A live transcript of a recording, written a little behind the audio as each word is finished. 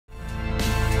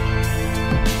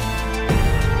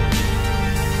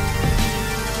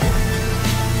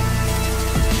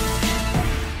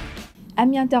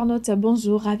Amis internautes,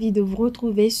 bonjour, ravi de vous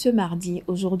retrouver ce mardi.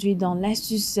 Aujourd'hui dans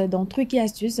l'astuce, dans Truc et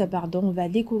Astuce, on va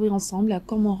découvrir ensemble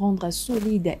comment rendre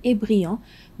solides et brillants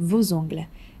vos ongles.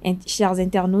 Chers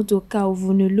internautes, au cas où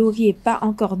vous ne l'auriez pas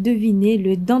encore deviné,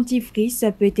 le dentifrice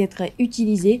peut être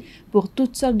utilisé pour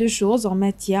toutes sortes de choses en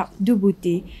matière de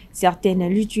beauté. Certaines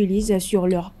l'utilisent sur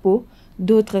leur peau,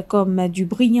 d'autres comme du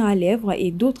brillant à lèvres et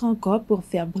d'autres encore pour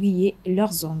faire briller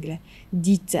leurs ongles.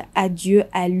 Dites adieu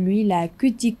à l'huile à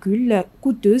cuticule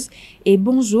coûteuse et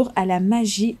bonjour à la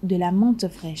magie de la menthe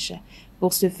fraîche.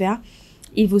 Pour ce faire,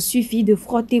 il vous suffit de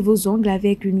frotter vos ongles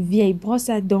avec une vieille brosse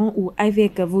à dents ou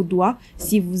avec vos doigts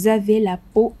si vous avez la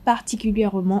peau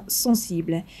particulièrement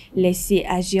sensible. Laissez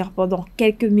agir pendant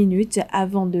quelques minutes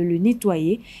avant de le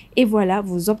nettoyer et voilà,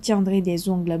 vous obtiendrez des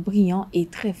ongles brillants et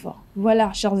très forts.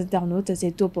 Voilà, chers internautes,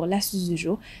 c'est tout pour l'astuce du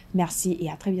jour. Merci et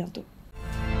à très bientôt.